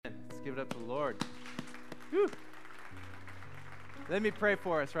give it up to the Lord. Whew. Let me pray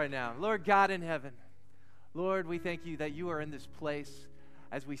for us right now. Lord God in heaven, Lord, we thank you that you are in this place.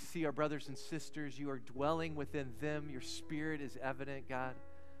 As we see our brothers and sisters, you are dwelling within them. Your spirit is evident, God.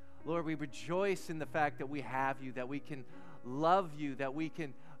 Lord, we rejoice in the fact that we have you, that we can love you, that we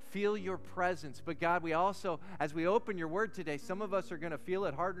can feel your presence. But God, we also, as we open your word today, some of us are going to feel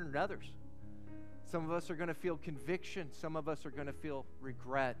it harder than others. Some of us are going to feel conviction. Some of us are going to feel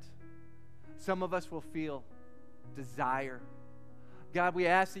regret. Some of us will feel desire. God, we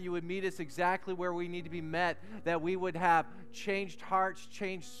ask that you would meet us exactly where we need to be met, that we would have changed hearts,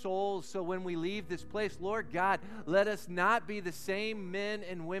 changed souls, so when we leave this place, Lord God, let us not be the same men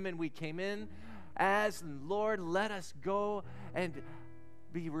and women we came in as. And Lord, let us go and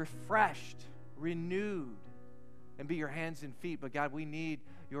be refreshed, renewed, and be your hands and feet. But God, we need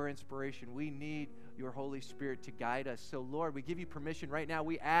your inspiration. We need your Holy Spirit to guide us. So Lord, we give you permission right now.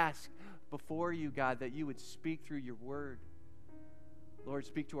 We ask before you, God, that you would speak through your word. Lord,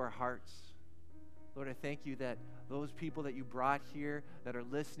 speak to our hearts. Lord, I thank you that those people that you brought here that are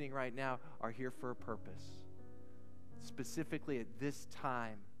listening right now are here for a purpose. Specifically at this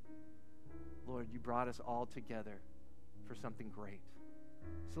time, Lord, you brought us all together for something great.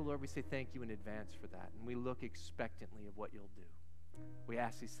 So, Lord, we say thank you in advance for that, and we look expectantly of what you'll do. We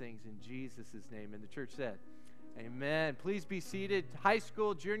ask these things in Jesus' name, and the church said, amen. Please be seated. High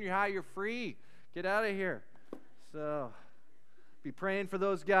school, junior high, you're free. Get out of here. So, be praying for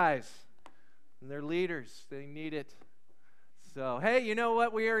those guys and their leaders. They need it. So, hey, you know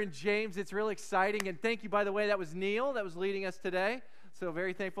what? We are in James. It's really exciting. And thank you, by the way, that was Neil that was leading us today. So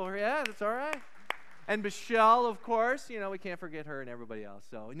very thankful for her. Yeah, that's all right. And Michelle, of course. You know, we can't forget her and everybody else.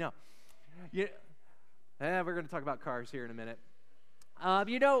 So, no. We're going to talk about cars here in a minute.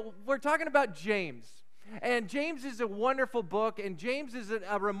 We're talking about James. And James is a wonderful book, and James is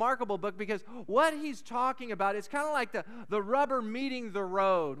a remarkable book because what he's talking about is kind of like the rubber meeting the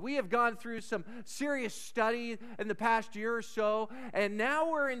road. We have gone through some serious study in the past year or so, and now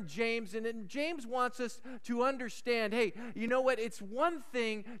we're in James, and then James wants us to understand, hey, you know what? It's one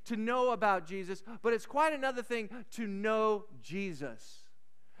thing to know about Jesus, but it's quite another thing to know Jesus.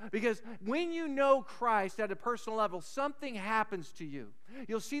 Because when you know Christ at a personal level, something happens to you.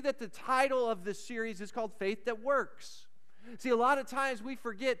 You'll see that the title of this series is called Faith That Works. See, a lot of times we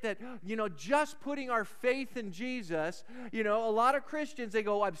forget that, just putting our faith in Jesus, a lot of Christians, they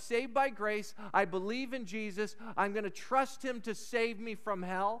go, I'm saved by grace, I believe in Jesus, I'm going to trust him to save me from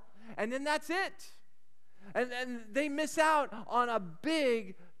hell, and then that's it. And they miss out on a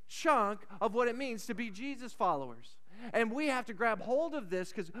big chunk of what it means to be Jesus followers. And we have to grab hold of this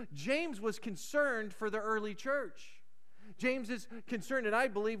because James was concerned for the early church. James is concerned, and I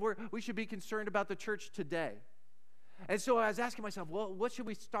believe we should be concerned about the church today. And so I was asking myself, well, what should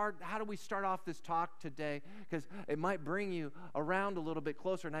we start? How do we start off this talk today? Because it might bring you around a little bit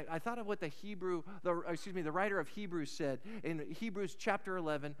closer. And I thought of what the writer of Hebrews said in Hebrews chapter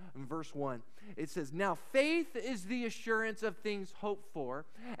 11 and verse 1. It says, now faith is the assurance of things hoped for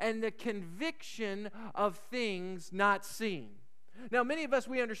and the conviction of things not seen. Now, many of us,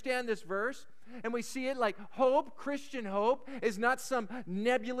 we understand this verse, and we see it like hope, Christian hope, is not some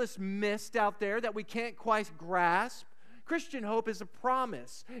nebulous mist out there that we can't quite grasp. Christian hope is a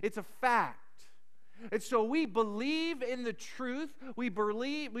promise. It's a fact. And so we believe in the truth. We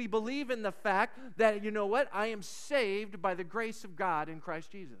believe in the fact that, you know what? I am saved by the grace of God in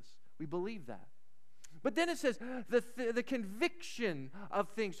Christ Jesus. We believe that. But then it says the conviction of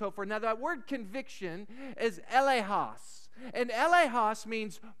things hoped for. Now, that word conviction is elehos. And elehos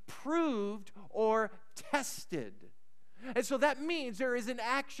means proved or tested. And so that means there is an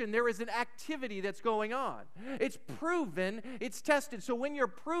action, there is an activity that's going on. It's proven, it's tested. So when you're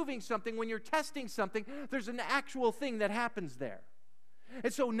proving something, when you're testing something, there's an actual thing that happens there.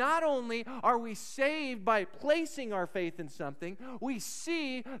 And so not only are we saved by placing our faith in something, we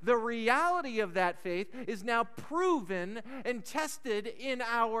see the reality of that faith is now proven and tested in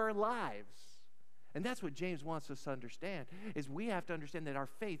our lives. And that's what James wants us to understand, is we have to understand that our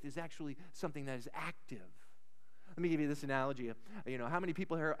faith is actually something that is active. Let me give you this analogy. How many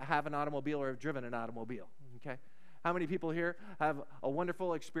people here have an automobile or have driven an automobile? Okay. How many people here have a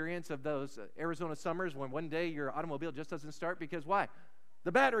wonderful experience of those Arizona summers when one day your automobile just doesn't start because why?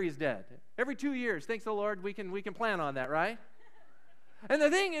 The battery is dead. Every 2 years, thanks the Lord, we can plan on that, right? And the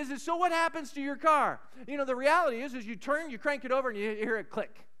thing is so what happens to your car? The reality is you crank it over, and you hear it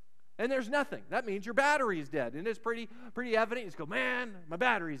click. And there's nothing. That means your battery is dead. And it's pretty evident. You just go, man, my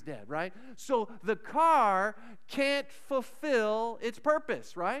battery's dead, right? So the car can't fulfill its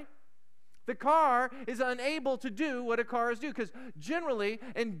purpose, right? The car is unable to do what a car is do, because generally,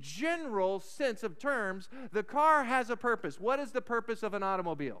 in general sense of terms, the car has a purpose. What is the purpose of an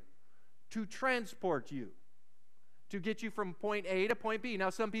automobile? To transport you, to get you from point A to point B. Now,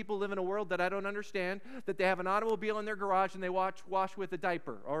 some people live in a world that I don't understand, that they have an automobile in their garage and they wash with a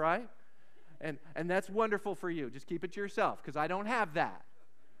diaper, all right? And that's wonderful for you. Just keep it to yourself, because I don't have that.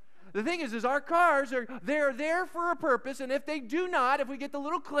 The thing is our cars they're there for a purpose, and if they do not, if we get the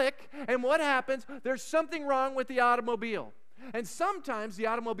little click, and what happens, there's something wrong with the automobile. And sometimes the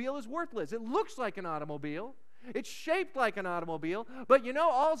automobile is worthless. It looks like an automobile. It's shaped like an automobile, but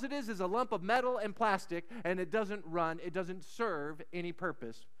all it is a lump of metal and plastic, and it doesn't run, it doesn't serve any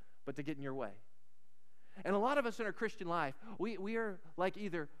purpose but to get in your way. And a lot of us in our Christian life, we are like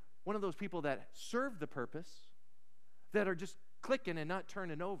either one of those people that serve the purpose, that are just clicking and not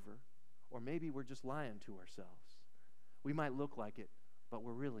turning over, or maybe we're just lying to ourselves. We might look like it, but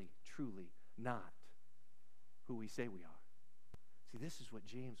we're really, truly not who we say we are. See, this is what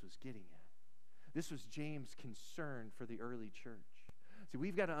James was getting at. This was James' concern for the early church. See,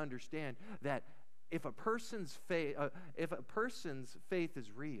 we've got to understand that if a person's faith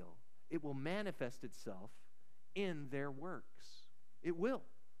is real, it will manifest itself in their works. It will.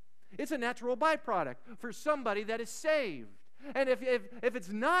 It's a natural byproduct for somebody that is saved. And if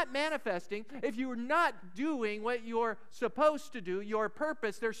it's not manifesting, if you're not doing what you're supposed to do, your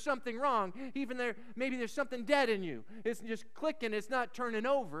purpose, there's something wrong. Maybe there's something dead in you. It's just clicking, it's not turning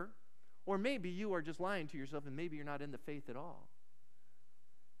over. Or maybe you are just lying to yourself, and maybe you're not in the faith at all.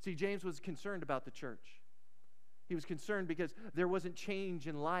 See, James was concerned about the church. He was concerned because there wasn't change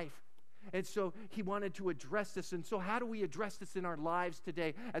in life. And so he wanted to address this. And so how do we address this in our lives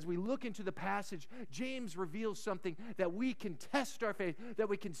today? As we look into the passage, James reveals something that we can test our faith, that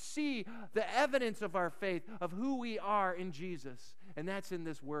we can see the evidence of our faith, of who we are in Jesus. And that's in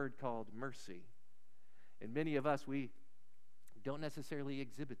this word called mercy. And many of us, we don't necessarily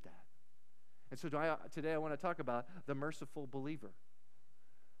exhibit that. And so today I want to talk about the merciful believer.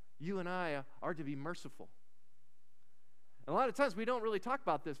 You and I are to be merciful. And a lot of times we don't really talk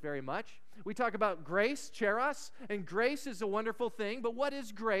about this very much. We talk about grace, charis, and grace is a wonderful thing. But what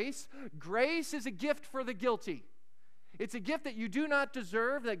is grace? Grace is a gift for the guilty. It's a gift that you do not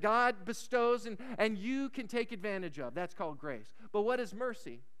deserve, that God bestows, and you can take advantage of. That's called grace. But what is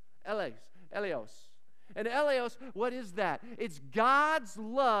mercy? Eleos. And eleos, what is that? It's God's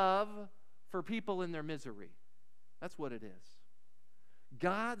love for people in their misery. That's what it is.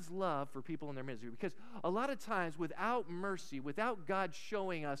 God's love for people in their misery. Because a lot of times without mercy, without God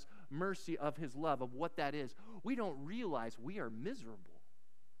showing us mercy of His love, of what that is, we don't realize we are miserable.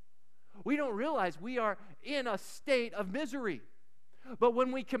 We don't realize we are in a state of misery. But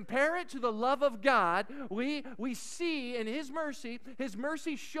when we compare it to the love of God, we see in His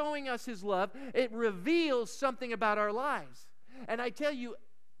mercy showing us His love, it reveals something about our lives. And I tell you,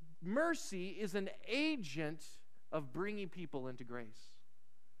 mercy is an agent of bringing people into grace,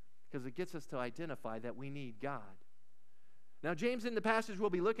 because it gets us to identify that we need God. Now, James, in the passage we'll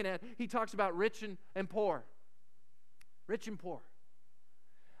be looking at, he talks about rich and poor. Rich and poor.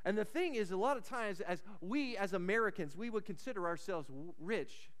 And the thing is, a lot of times, as Americans, we would consider ourselves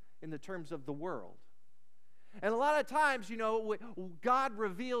rich in the terms of the world. And a lot of times, God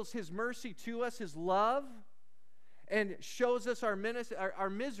reveals His mercy to us, His love, and shows us our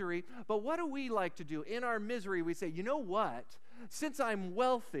misery. But what do we like to do? In our misery, we say, you know what? Since I'm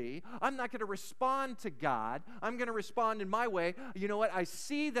wealthy, I'm not going to respond to God. I'm going to respond in my way. You know what? I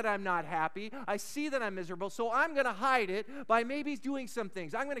see that I'm not happy. I see that I'm miserable. So I'm going to hide it by maybe doing some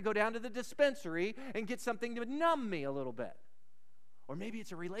things. I'm going to go down to the dispensary and get something to numb me a little bit. Or maybe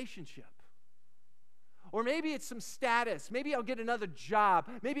it's a relationship. Or maybe it's some status. Maybe I'll get another job.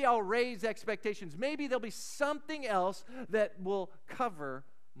 Maybe I'll raise expectations. Maybe there'll be something else that will cover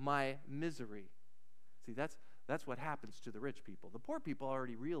my misery. See, that's what happens to the rich people. The poor people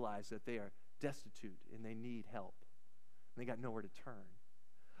already realize that they are destitute and they need help. They got nowhere to turn.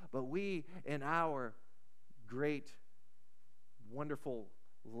 But we, in our great, wonderful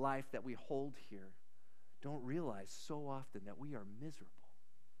life that we hold here, don't realize so often that we are miserable.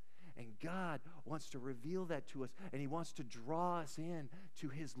 And God wants to reveal that to us, and He wants to draw us in to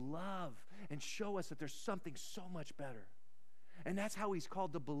His love and show us that there's something so much better. And that's how He's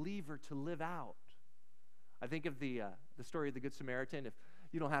called the believer to live out. I think of the story of the Good Samaritan. If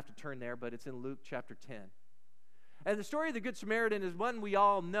you don't have to turn there, but it's in Luke chapter 10. And the story of the Good Samaritan is one we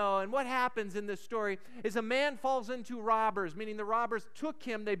all know. And what happens in this story is a man falls into robbers, meaning the robbers took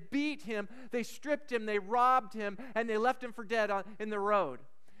him, they beat him, they stripped him, they robbed him, and they left him for dead in the road.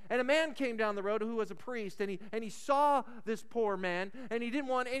 And a man came down the road who was a priest, and he saw this poor man, and he didn't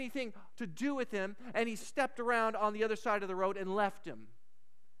want anything to do with him, and he stepped around on the other side of the road and left him.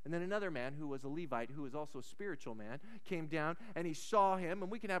 And then another man who was a Levite, who was also a spiritual man, came down, and he saw him,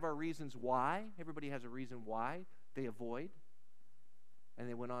 and we can have our reasons why. Everybody has a reason why they avoid. And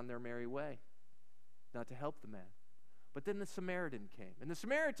they went on their merry way, not to help the man. But then the Samaritan came. And the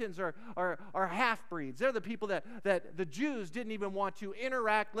Samaritans are half-breeds. They're the people that the Jews didn't even want to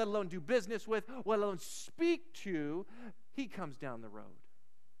interact, let alone do business with, let alone speak to. He comes down the road.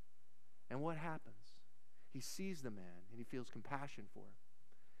 And what happens? He sees the man, and he feels compassion for him.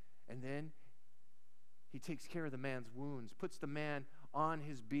 And then he takes care of the man's wounds, puts the man on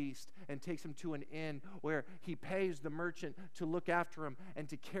his beast, and takes him to an inn where he pays the merchant to look after him and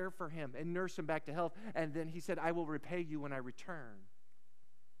to care for him and nurse him back to health. And then he said, I will repay you when I return.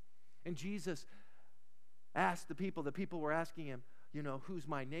 And Jesus asked the people were asking him, who's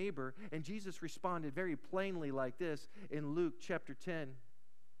my neighbor? And Jesus responded very plainly like this in Luke chapter 10.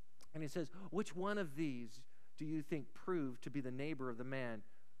 And he says, which one of these do you think proved to be the neighbor of the man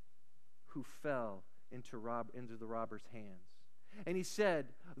who fell into the robber's hands? And he said,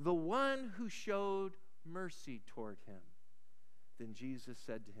 the one who showed mercy toward him. Then Jesus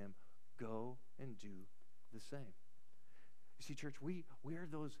said to him, go and do the same. You see, church, we are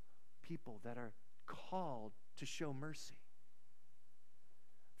those people that are called to show mercy.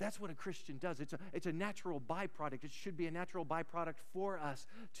 That's what a Christian does. It's a natural byproduct. It should be a natural byproduct for us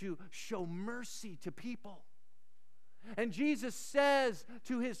to show mercy to people. And Jesus says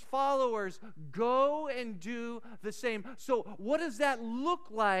to his followers, go and do the same. So what does that look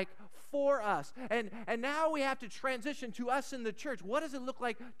like for us? And now we have to transition to us in the church. What does it look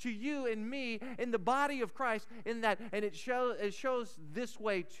like to you and me in the body of Christ in that? And it shows this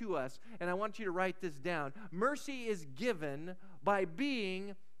way to us. And I want you to write this down. Mercy is given by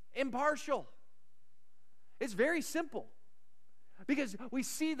being impartial. It's very simple. Because we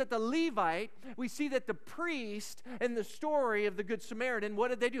see that the Levite, we see that the priest in the story of the Good Samaritan, what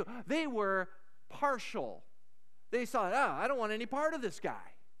did they do? They were partial. They thought, I don't want any part of this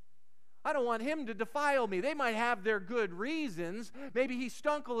guy. I don't want him to defile me. They might have their good reasons. Maybe he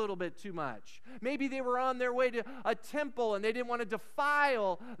stunk a little bit too much. Maybe they were on their way to a temple and they didn't want to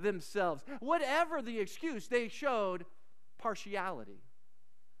defile themselves. Whatever the excuse, they showed partiality.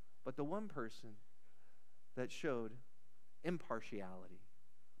 But the one person that showed impartiality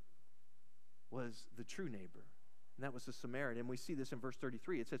was the true neighbor, and that was the Samaritan. We see this in verse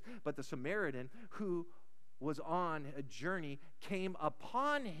 33. It says, but the Samaritan who was on a journey came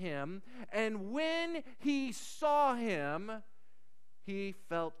upon him, and when he saw him, he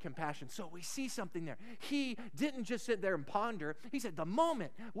felt compassion. So we see something there. He didn't just sit there and ponder. He said the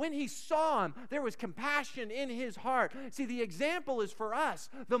moment when he saw him, there was compassion in his heart. See, the example is for us.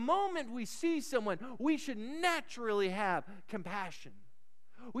 The moment we see someone, we should naturally have compassion.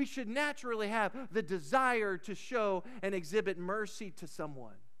 We should naturally have the desire to show and exhibit mercy to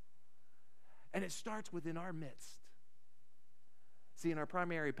someone. And it starts within our midst. See, in our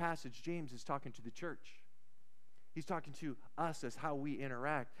primary passage, James is talking to the church. He's talking to us as how we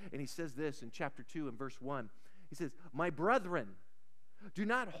interact. And he says this in chapter 2 and verse 1. He says, my brethren, do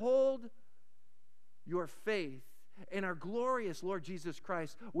not hold your faith in our glorious Lord Jesus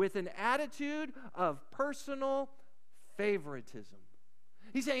Christ with an attitude of personal favoritism.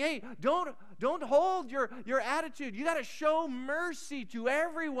 He's saying, hey, don't hold your attitude. You got to show mercy to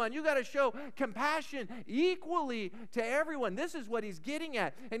everyone. You got to show compassion equally to everyone. This is what he's getting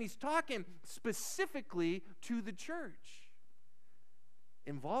at. And he's talking specifically to the church,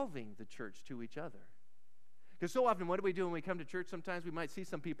 involving the church to each other. Because so often, what do we do when we come to church? Sometimes we might see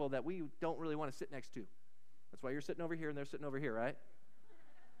some people that we don't really want to sit next to. That's why you're sitting over here and they're sitting over here, right?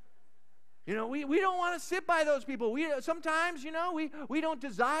 We don't want to sit by those people. Sometimes, we don't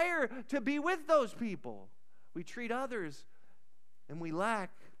desire to be with those people. We treat others and we lack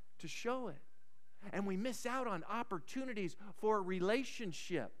to show it. And we miss out on opportunities for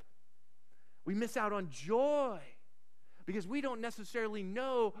relationship. We miss out on joy because we don't necessarily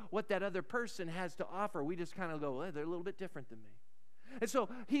know what that other person has to offer. We just kind of go, they're a little bit different than me. And so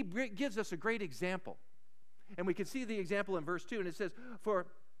he gives us a great example. And we can see the example in verse 2, and it says, for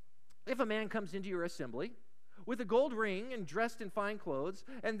if a man comes into your assembly with a gold ring and dressed in fine clothes,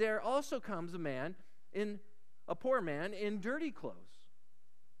 and there also comes a poor man in dirty clothes,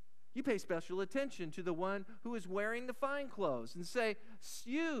 you pay special attention to the one who is wearing the fine clothes and say,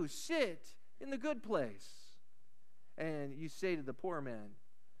 you sit in the good place. And you say to the poor man,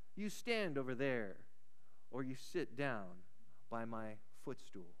 you stand over there, or you sit down by my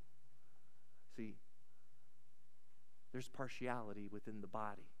footstool. See, there's partiality within the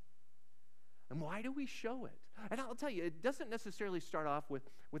body. And why do we show it? And I'll tell you, it doesn't necessarily start off with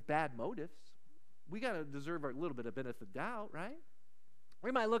bad motives. We got to deserve a little bit of benefit of doubt, right?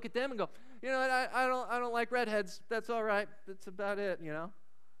 We might look at them and go, you know, I don't like redheads. That's all right. That's about it, you know.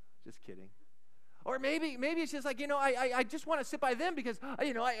 Just kidding. Or maybe it's just like, you know, I just want to sit by them because,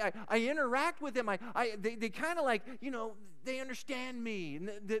 you know, I interact with them. They kind of like, you know, they understand me.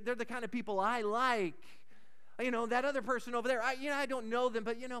 And they're the kind of people I like. You know, that other person over there, I don't know them,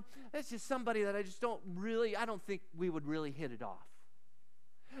 but, you know, that's just somebody that I don't think we would really hit it off.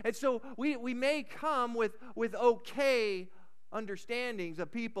 And so we may come with okay understandings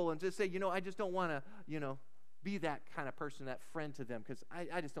of people and just say, you know, I just don't want to, you know, be that kind of person, that friend to them, because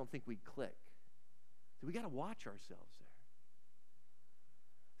I just don't think we'd click. So we got to watch ourselves there.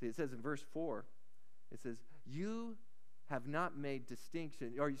 See, it says in verse 4, it says, you have not made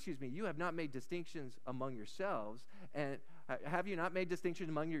distinctions among yourselves, and have you not made distinctions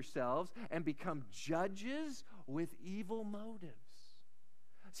among yourselves and become judges with evil motives?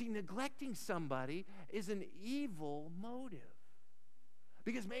 See, neglecting somebody is an evil motive.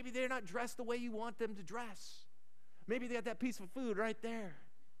 Because maybe they're not dressed the way you want them to dress. Maybe they got that piece of food right there.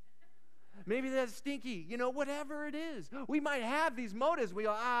 Maybe that's stinky, you know, whatever it is. We might have these motives. We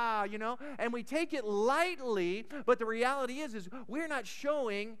go, you know, and we take it lightly, but the reality is we're not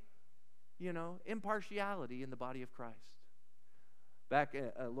showing, you know, impartiality in the body of Christ. Back,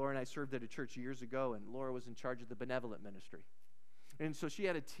 Laura and I served at a church years ago, and Laura was in charge of the benevolent ministry. And so she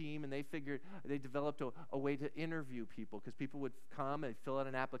had a team, and they developed a way to interview people, because people would come and fill out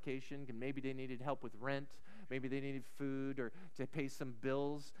an application, and maybe they needed help with rent, maybe they needed food or to pay some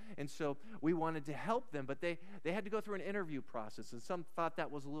bills. And so we wanted to help them, but they had to go through an interview process, and some thought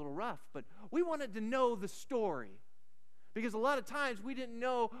that was a little rough. But we wanted to know the story, because a lot of times we didn't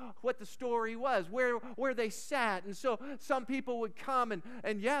know what the story was, where they sat. And so some people would come,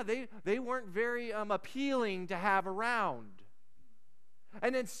 and yeah, they weren't very appealing to have around.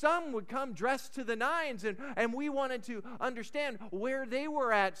 And then some would come dressed to the nines, and we wanted to understand where they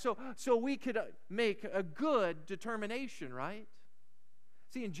were at so we could make a good determination, right?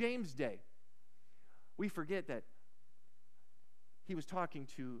 See, in James' day, we forget that he was talking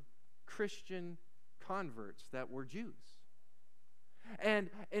to Christian converts that were Jews. And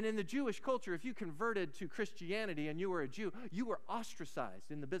in the Jewish culture, if you converted to Christianity and you were a Jew, you were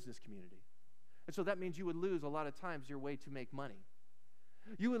ostracized in the business community. And so that means you would lose a lot of times your way to make money.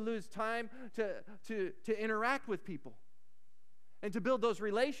 You would lose time to interact with people and to build those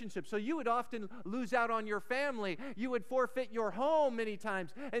relationships. So you would often lose out on your family. You would forfeit your home many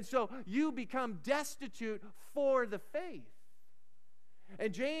times. And so you become destitute for the faith.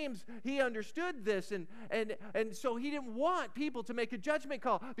 And James, he understood this, and so he didn't want people to make a judgment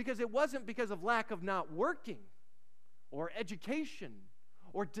call, because it wasn't because of lack of not working or education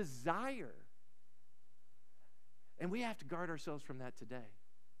or desire. And we have to guard ourselves from that today.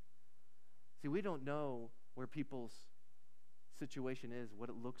 See, we don't know where people's situation is, what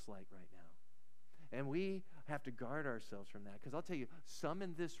it looks like right now. And we have to guard ourselves from that, because I'll tell you, some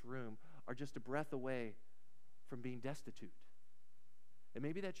in this room are just a breath away from being destitute. And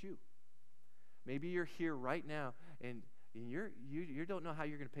maybe that's you. Maybe you're here right now, and you don't know how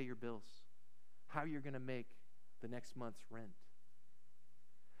you're going to pay your bills, how you're going to make the next month's rent.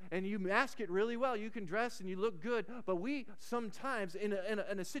 And you mask it really well. You can dress and you look good, but we sometimes, in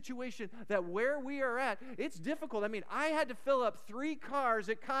a situation that where we are at, it's difficult. I mean, I had to fill up 3 cars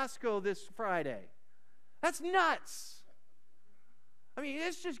at Costco this Friday. That's nuts. I mean,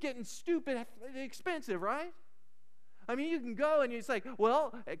 it's just getting stupid expensive, right? I mean, you can go and it's like,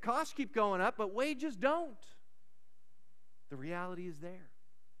 well, costs keep going up, but wages don't. The reality is there.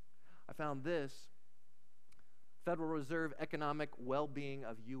 I found this. Federal Reserve Economic Well-Being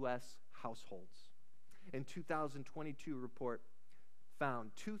of U.S. Households. In 2022 report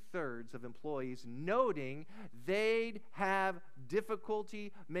found 2/3 of employees noting they'd have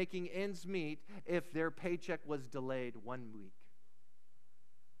difficulty making ends meet if their paycheck was delayed 1 week.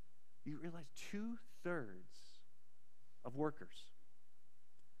 You realize 2/3 of workers.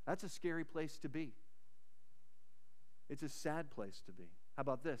 That's a scary place to be. It's a sad place to be. How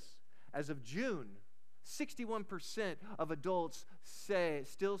about this? As of June, 61% of adults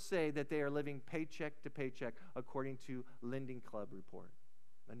still say that they are living paycheck to paycheck, according to Lending Club report,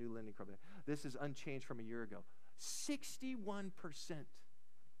 a new Lending Club. This is unchanged from a year ago. 61%.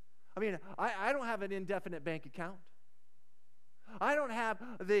 I mean, I don't have an indefinite bank account. I don't have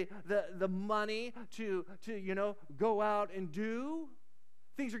the money to go out and do.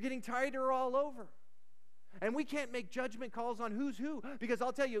 Things are getting tighter all over. And we can't make judgment calls on who's who, because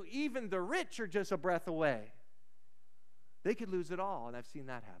I'll tell you, even the rich are just a breath away. They could lose it all, and I've seen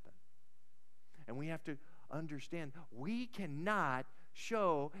that happen. And we have to understand we cannot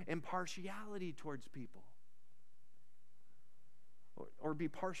show impartiality towards people or be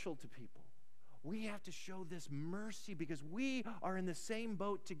partial to people. We have to show this mercy because we are in the same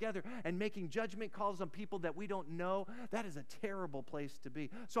boat together, and making judgment calls on people that we don't know, that is a terrible place to be.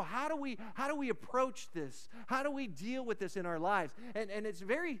 So how do we approach this? How do we deal with this in our lives? And it's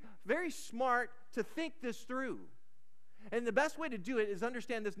very, very smart to think this through. And the best way to do it is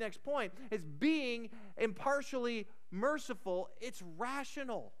understand this next point, is being impartially merciful. It's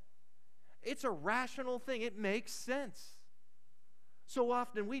rational. It's a rational thing. It makes sense. So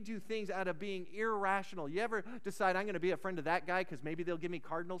often we do things out of being irrational. You ever decide, I'm going to be a friend of that guy because maybe they'll give me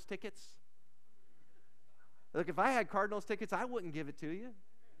Cardinals tickets? Look, if I had Cardinals tickets, I wouldn't give it to you.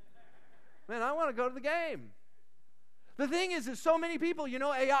 Man, I want to go to the game. The thing is so many people,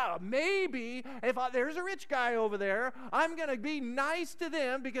 hey, maybe if there's a rich guy over there, I'm going to be nice to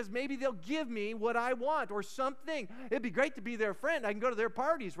them because maybe they'll give me what I want or something. It'd be great to be their friend. I can go to their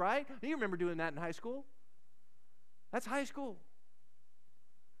parties, right? You remember doing that in high school? That's high school.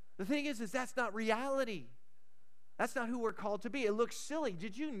 The thing is that's not reality. That's not who we're called to be. It looks silly.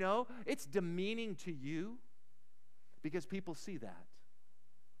 Did you know it's demeaning to you? Because people see that.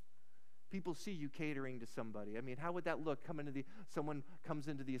 People see you catering to somebody. I mean, how would that look? Someone comes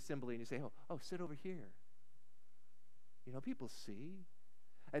into the assembly and you say, oh, sit over here. People see.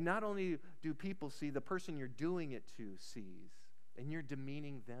 And not only do people see, the person you're doing it to sees. And you're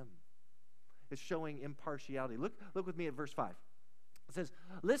demeaning them. It's showing impartiality. Look with me at verse 5. It says,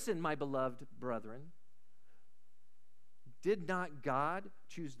 listen, my beloved brethren, did not God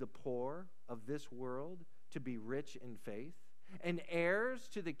choose the poor of this world to be rich in faith and heirs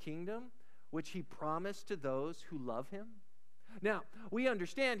to the kingdom which he promised to those who love him? Now, we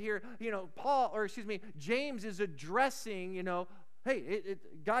understand here, James is addressing,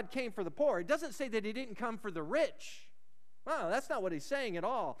 God came for the poor. It doesn't say that he didn't come for the rich. Well, that's not what he's saying at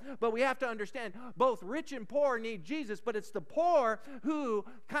all. But we have to understand both rich and poor need Jesus, but it's the poor who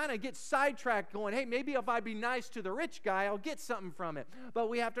kind of get sidetracked going, hey, maybe if I be nice to the rich guy, I'll get something from it. But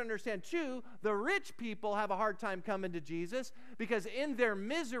we have to understand, too, the rich people have a hard time coming to Jesus because in their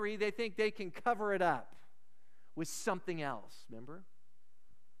misery, they think they can cover it up with something else, remember?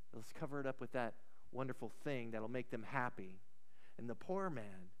 Let's cover it up with that wonderful thing that'll make them happy. And the poor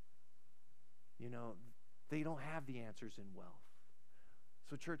man, they don't have the answers in wealth.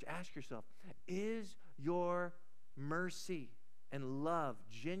 So church, ask yourself, is your mercy and love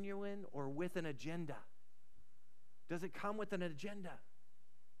genuine or with an agenda? Does it come with an agenda?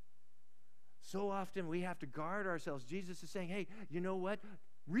 So often we have to guard ourselves. Jesus is saying, hey, you know what?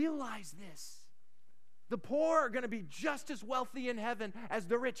 Realize this. The poor are going to be just as wealthy in heaven as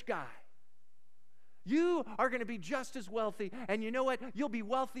the rich guy. You are going to be just as wealthy. And you know what? You'll be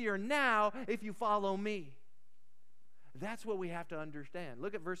wealthier now if you follow me. That's what we have to understand.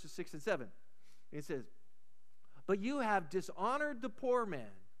 Look at verses 6 and 7. It says, but you have dishonored the poor man.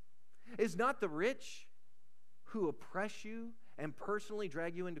 Is not the rich who oppress you and personally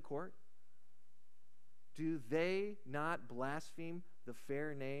drag you into court? Do they not blaspheme the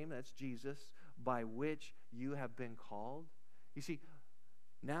fair name, that's Jesus, by which you have been called? You see,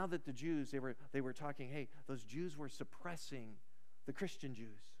 now that the Jews, they were talking, hey, those Jews were suppressing the Christian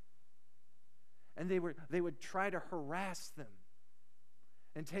Jews. And they would try to harass them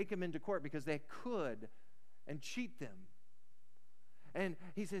and take them into court because they could and cheat them. And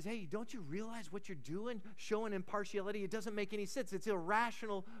he says, hey, don't you realize what you're doing? Showing impartiality. It doesn't make any sense. It's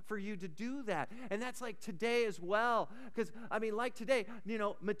irrational for you to do that. And that's like today as well. Because, like today,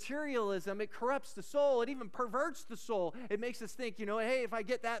 materialism, it corrupts the soul. It even perverts the soul. It makes us think, hey, if I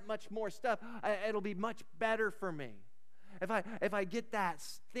get that much more stuff, it'll be much better for me. If I get that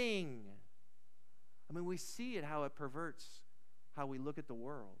thing. We see it, how it perverts how we look at the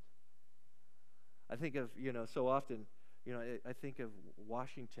world. I think of, so often, I think of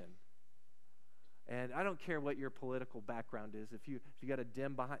Washington. And I don't care what your political background is. If you got a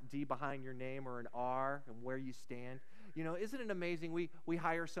D behind your name or an R and where you stand, isn't it amazing? We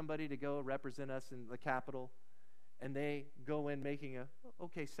hire somebody to go represent us in the Capitol, and they go in making a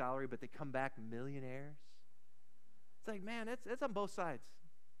okay salary, but they come back millionaires. It's like, man, it's on both sides,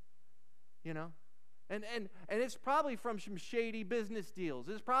 And it's probably from some shady business deals.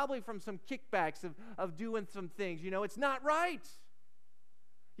 It's probably from some kickbacks of doing some things. It's not right.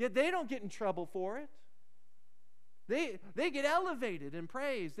 Yet they don't get in trouble for it. They get elevated and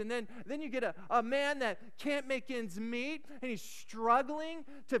praised. And then you get a man that can't make ends meet, and he's struggling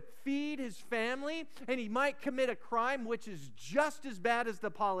to feed his family, and he might commit a crime which is just as bad as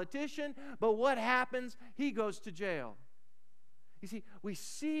the politician, but what happens? He goes to jail. You see, we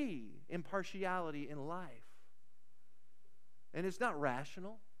see impartiality in life. And it's not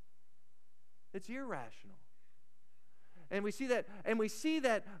rational. It's irrational. And we see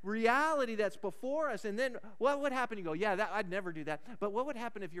that reality that's before us. And then what would happen? You go, yeah, I'd never do that. But what would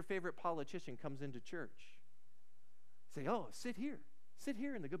happen if your favorite politician comes into church? Say, oh, sit here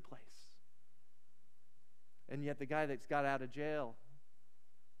in the good place. And yet the guy that's got out of jail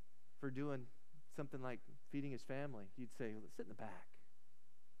for doing something like feeding his family, you'd say, well, sit in the back.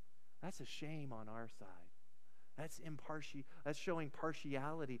 That's a shame on our side. That's showing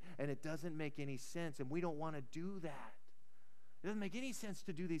partiality, and it doesn't make any sense, and we don't want to do that. It doesn't make any sense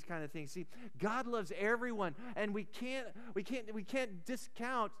to do these kind of things. See, God loves everyone, and we can't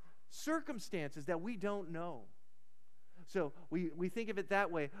discount circumstances that we don't know. So we think of it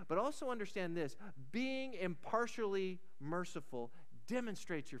that way, but also understand this: being impartially merciful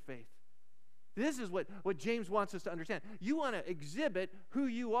demonstrates your faith. This is what James wants us to understand. You want to exhibit who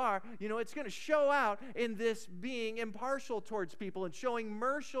you are. You know, it's going to show out in this being impartial towards people and showing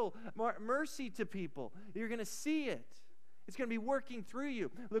mercy to people. You're going to see it. It's going to be working through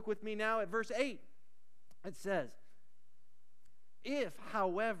you. Look with me now at verse 8. It says, if,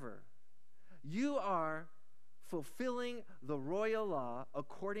 however, you are fulfilling the royal law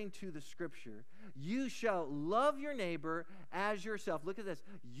according to the Scripture, you shall love your neighbor as yourself. Look at this.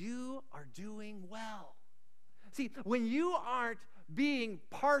 You are doing well. See, when you aren't being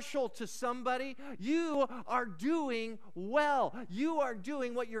partial to somebody, you are doing well. You are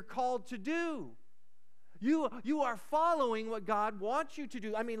doing what you're called to do. You are following what God wants you to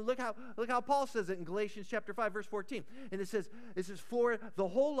do. I mean, look how Paul says it in Galatians chapter 5, verse 14. And it says, for the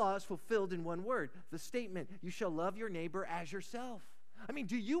whole law is fulfilled in one word. The statement, you shall love your neighbor as yourself. I mean,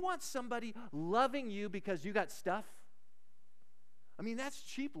 do you want somebody loving you because you got stuff? I mean, that's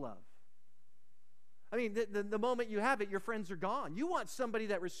cheap love. I mean, the moment you have it, your friends are gone. You want somebody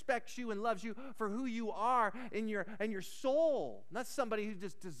that respects you and loves you for who you are in your soul, not somebody who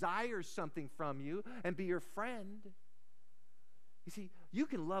just desires something from you and be your friend. You see, you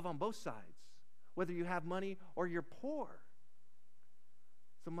can love on both sides, whether you have money or you're poor.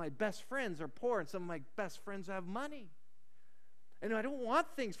 Some of my best friends are poor, and some of my best friends have money. And I don't want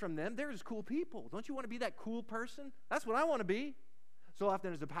things from them. They're just cool people. Don't you want to be that cool person? That's what I want to be. So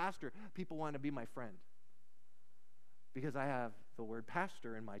often as a pastor, people want to be my friend because I have the word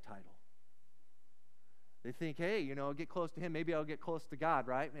pastor in my title. They think, hey, you know, I'll get close to him. Maybe I'll get close to God,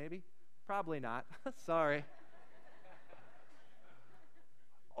 right? Maybe? Probably not. Sorry.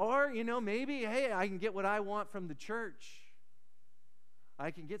 Or, you know, maybe, hey, I can get what I want from the church.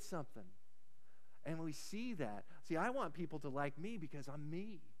 I can get something. And we see that. See, I want people to like me because I'm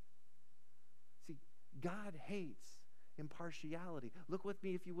me. See, God hates impartiality. Look with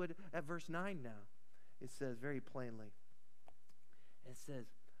me, if you would, at verse 9 now. It says very plainly. It says,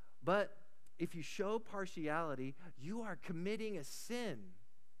 but if you show partiality, you are committing a sin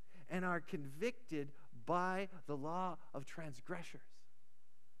and are convicted by the law of transgressors.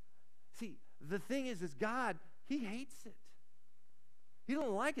 See, the thing is God, he hates it. He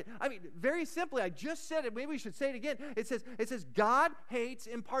don't like it. I mean, very simply, I just said it. Maybe we should say it again. It says God hates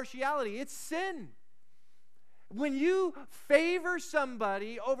impartiality. It's sin. When you favor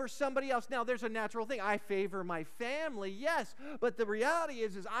somebody over somebody else, now there's a natural thing. I favor my family, yes, but the reality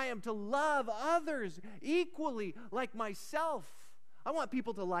is I am to love others equally like myself. I want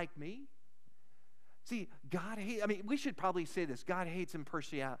people to like me. See, God hates, I mean, we should probably say this. God hates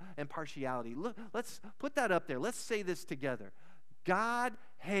impartiality. Look, let's put that up there. Let's say this together. God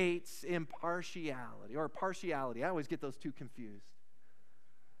hates impartiality or partiality. I always get those two confused.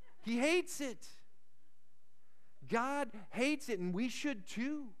 He hates it. God hates it, and we should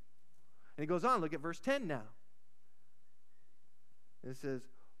too. And he goes on, look at verse 10 now. It says,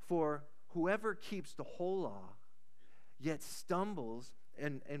 for whoever keeps the whole law, yet stumbles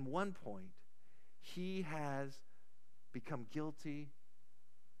in one point, he has become guilty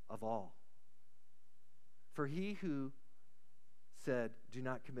of all. For he who said, do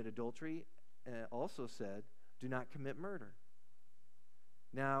not commit adultery, also said, do not commit murder.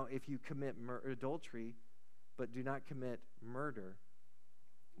 Now, if you commit adultery, but do not commit murder,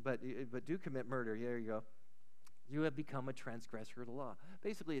 but do commit murder, there you go, you have become a transgressor of the law.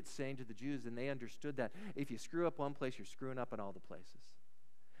 Basically, it's saying to the Jews, and they understood that if you screw up one place, you're screwing up in all the places.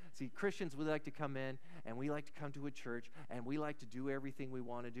 See, Christians, we like to come in, and we like to come to a church, and we like to do everything we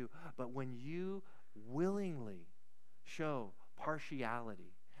want to do. But when you willingly show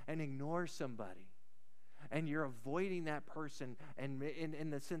partiality and ignore somebody, and you're avoiding that person, and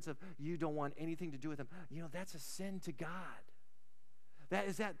in the sense of you don't want anything to do with them, you know, that's a sin to God.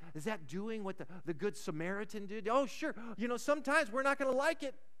 Is that doing what the Good Samaritan did? Oh, sure. Sometimes we're not going to like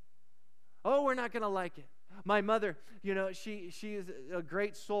it. Oh, we're not going to like it. My mother, she is a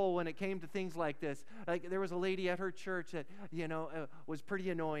great soul when it came to things like this. Like there was a lady at her church that, was pretty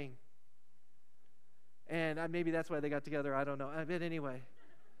annoying. And maybe that's why they got together. I don't know. But anyway,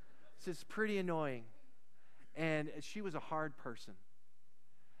 it's just pretty annoying. And she was a hard person.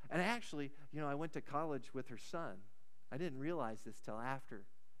 And actually, I went to college with her son. I didn't realize this till after.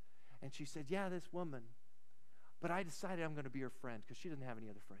 And she said, yeah, this woman. But I decided I'm going to be her friend because she doesn't have any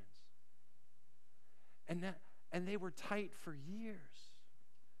other friends. And they were tight for years.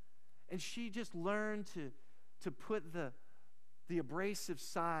 And she just learned to put the abrasive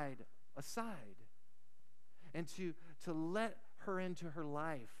side aside. And to let her into her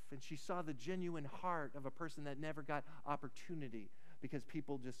life. And she saw the genuine heart of a person that never got opportunity because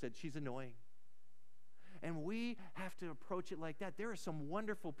people just said, she's annoying. And we have to approach it like that. There are some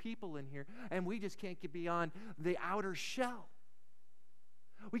wonderful people in here, and we just can't get beyond the outer shell.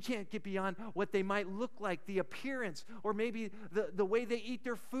 We can't get beyond what they might look like, the appearance, or maybe the way they eat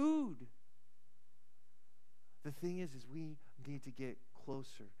their food. The thing is we need to get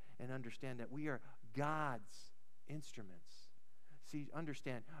closer and understand that we are God's instruments. See,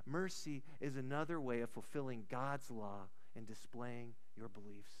 understand, mercy is another way of fulfilling God's law and displaying your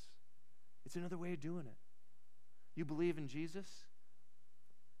beliefs. It's another way of doing it. You believe in Jesus?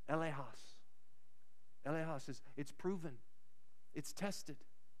 Elehos. Elehos is, it's proven. It's tested.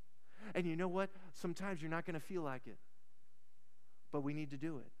 And you know what? Sometimes you're not going to feel like it. But we need to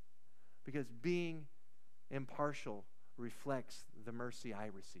do it. Because being impartial reflects the mercy I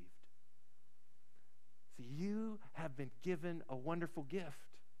received. See, you have been given a wonderful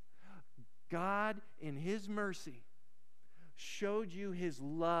gift. God, in His mercy, showed you His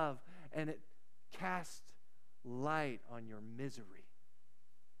love, and it cast light on your misery.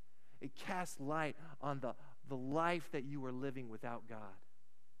 It cast light on the life that you were living without God.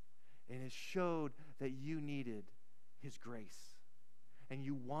 And it showed that you needed His grace. And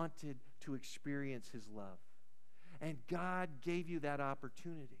you wanted to experience His love. And God gave you that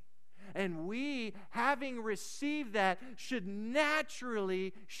opportunity. And we, having received that, should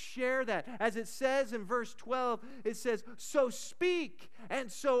naturally share that. As it says in verse 12, it says, so speak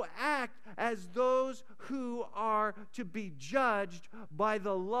and so act as those who are to be judged by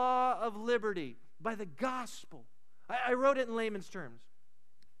the law of liberty, by the gospel. I wrote it in layman's terms.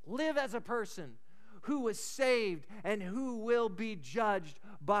 Live as a person who was saved and who will be judged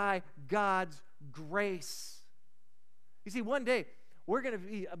by God's grace. You see, one day, we're going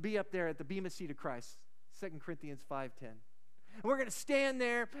to be up there at the bema seat of Christ, 2 Corinthians 5:10. And we're going to stand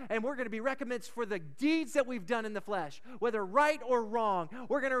there, and we're going to be recompensed for the deeds that we've done in the flesh, whether right or wrong.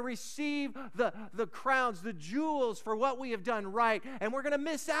 We're going to receive the crowns, the jewels for what we have done right, and we're going to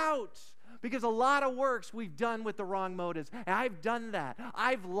miss out because a lot of works we've done with the wrong motives. And I've done that.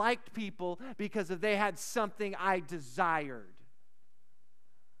 I've liked people because they had something I desired.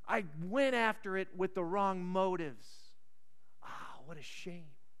 I went after it with the wrong motives. What a shame.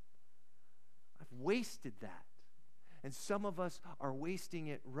 I've wasted that. And some of us are wasting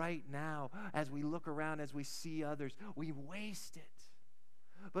it right now as we look around, as we see others. We waste it.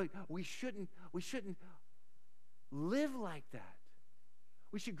 But we shouldn't live like that.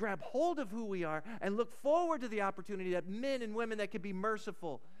 We should grab hold of who we are and look forward to the opportunity that men and women that can be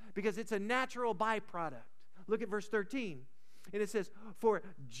merciful, because it's a natural byproduct. Look at verse 13. And it says, for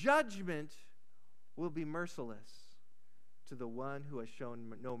judgment will be merciless to the one who has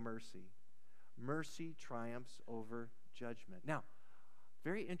shown no mercy. Mercy triumphs over judgment. Now,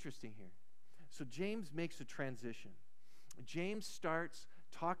 very interesting here. So James makes a transition. James starts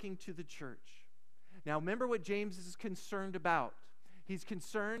talking to the church. Now, remember what James is concerned about. He's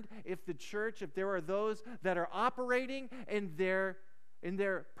concerned if the church, if there are those that are operating in their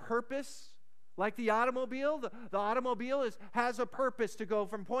purpose, like the automobile. The automobile has a purpose to go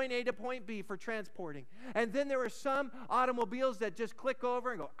from point A to point B for transporting. And then there are some automobiles that just click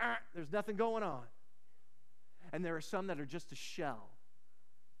over and go, there's nothing going on. And there are some that are just a shell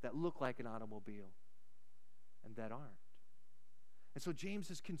that look like an automobile and that aren't. And so James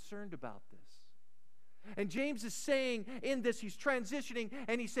is concerned about this. And James is saying in this, he's transitioning,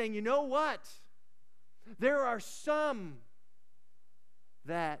 and he's saying, you know what? There are some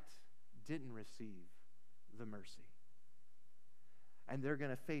that didn't receive the mercy. And they're going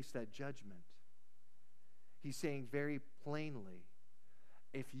to face that judgment. He's saying very plainly,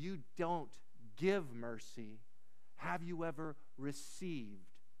 if you don't give mercy, have you ever received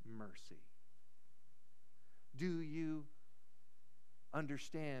mercy? Do you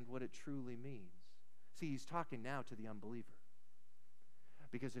understand what it truly means? See, he's talking now to the unbeliever.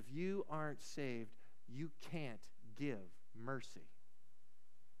 Because if you aren't saved, you can't give mercy.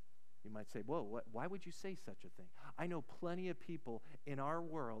 You might say, whoa, why would you say such a thing? I know plenty of people in our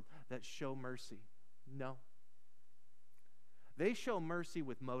world that show mercy. No. They show mercy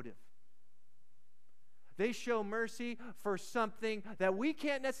with motive. They show mercy for something that we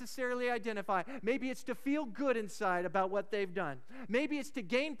can't necessarily identify. Maybe it's to feel good inside about what they've done. Maybe it's to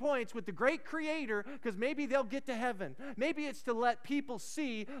gain points with the great Creator because maybe they'll get to heaven. Maybe it's to let people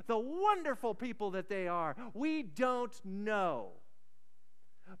see the wonderful people that they are. We don't know.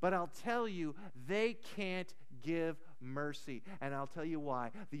 But I'll tell you, they can't give mercy. And I'll tell you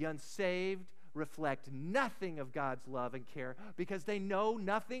why. The unsaved reflect nothing of God's love and care because they know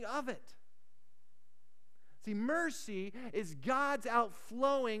nothing of it. See, mercy is God's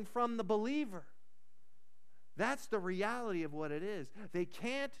outflowing from the believer. That's the reality of what it is. They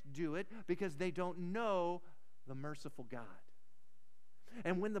can't do it because they don't know the merciful God.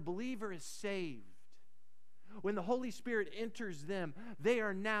 And when the believer is saved, when the Holy Spirit enters them, they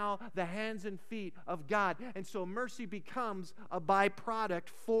are now the hands and feet of God. And so mercy becomes a byproduct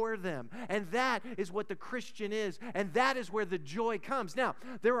for them. And that is what the Christian is. And that is where the joy comes. Now,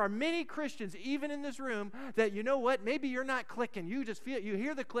 there are many Christians, even in this room, that you know what? Maybe you're not clicking. You just feel, you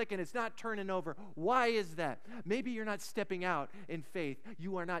hear the click and it's not turning over. Why is that? Maybe you're not stepping out in faith.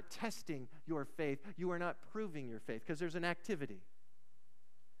 You are not testing your faith. You are not proving your faith because there's an activity.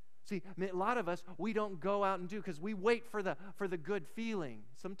 See, a lot of us, we don't go out and do because we wait for the good feeling.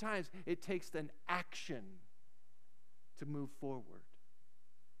 Sometimes it takes an action to move forward.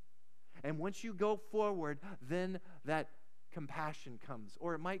 And once you go forward, then that compassion comes,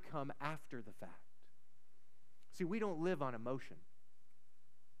 or it might come after the fact. See, we don't live on emotion.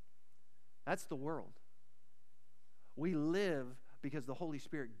 That's the world. We live because the Holy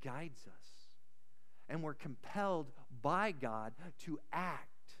Spirit guides us. And we're compelled by God to act.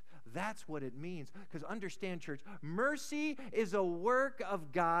 That's what it means. Because understand, church, mercy is a work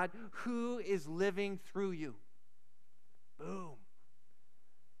of God who is living through you. Boom.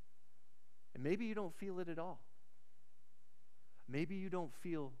 And maybe you don't feel it at all. Maybe you don't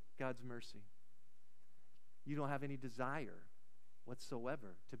feel God's mercy. You don't have any desire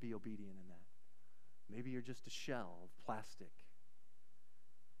whatsoever to be obedient in that. Maybe you're just a shell of plastic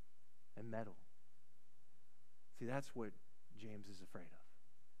and metal. See, that's what James is afraid of.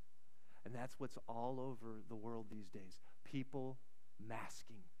 And that's what's all over the world these days. People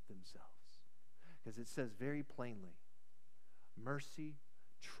masking themselves. Because it says very plainly, mercy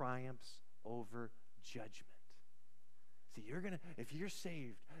triumphs over judgment. See, if you're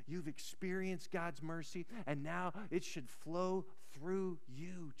saved, you've experienced God's mercy, and now it should flow through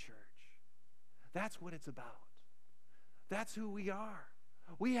you, church. That's what it's about. That's who we are.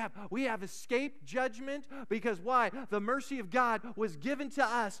 We have escaped judgment because why? The mercy of God was given to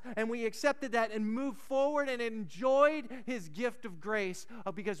us, and we accepted that and moved forward and enjoyed His gift of grace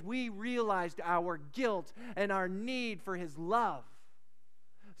because we realized our guilt and our need for His love.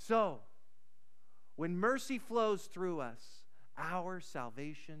 So, when mercy flows through us, our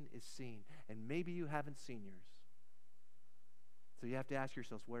salvation is seen. And maybe you haven't seen yours. So you have to ask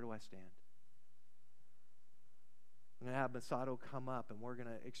yourselves, where do I stand? I'm going to have Masato come up, and we're going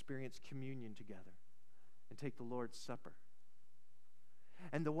to experience communion together and take the Lord's Supper.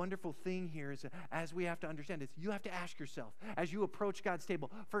 And the wonderful thing here is, as we have to understand this, you have to ask yourself, as you approach God's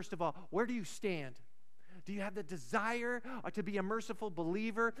table, first of all, where do you stand? Do you have the desire to be a merciful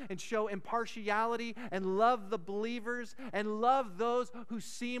believer and show impartiality and love the believers and love those who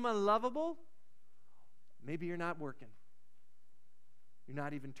seem unlovable? Maybe you're not working. You're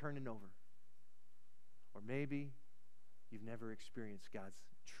not even turning over. Or maybe you've never experienced God's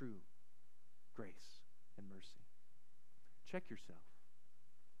true grace and mercy. Check yourself.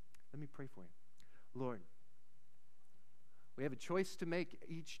 Let me pray for you. Lord, we have a choice to make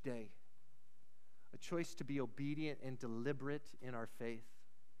each day, a choice to be obedient and deliberate in our faith.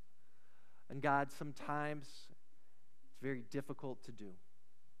 And God, sometimes it's very difficult to do,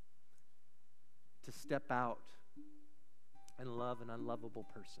 to step out and love an unlovable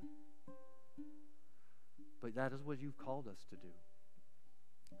person. But that is what you've called us to do.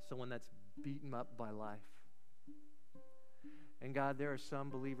 Someone that's beaten up by life. And God, there are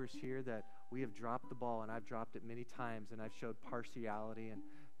some believers here that we have dropped the ball, and I've dropped it many times, and I've showed partiality. And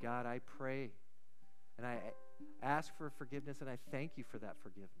God, I pray, and I ask for forgiveness, and I thank you for that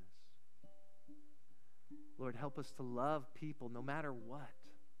forgiveness. Lord, help us to love people no matter what.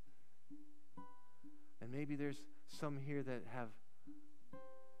 And maybe there's some here that have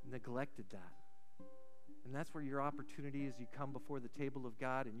neglected that. And that's where your opportunity is. You come before the table of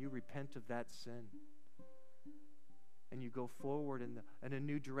God and you repent of that sin. and you go forward in a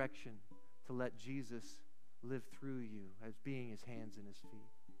new direction to let Jesus live through you as being his hands and his feet.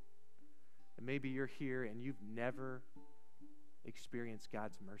 And maybe you're here and you've never experienced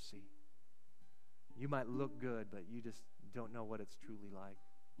God's mercy. You might look good, but you just don't know what it's truly like.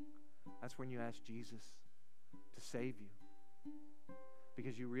 That's when you ask Jesus to save you,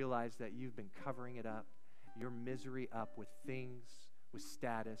 because you realize that you've been covering it up, your misery up with things, with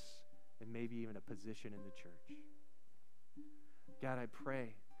status, and maybe even a position in the church. God, I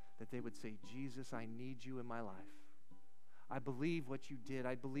pray that they would say, Jesus, I need you in my life. I believe what you did.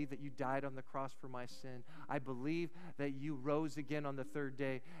 I believe that you died on the cross for my sin. I believe that you rose again on the third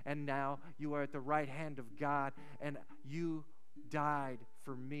day, and now you are at the right hand of God, and you died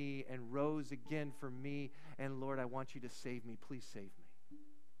for me and rose again for me. And Lord, I want you to save me. Please save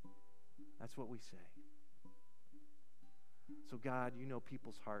me. That's what we say. So God, you know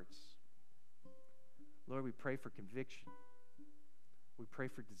people's hearts. Lord, we pray for conviction. We pray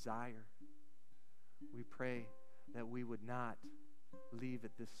for desire. We pray that we would not leave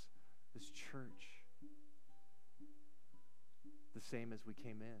at this church the same as we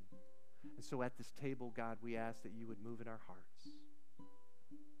came in. And so at this table, God, we ask that you would move in our hearts.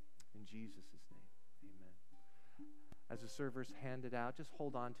 In Jesus' name, amen. As the servers hand it out, just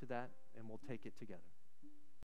hold on to that, and we'll take it together.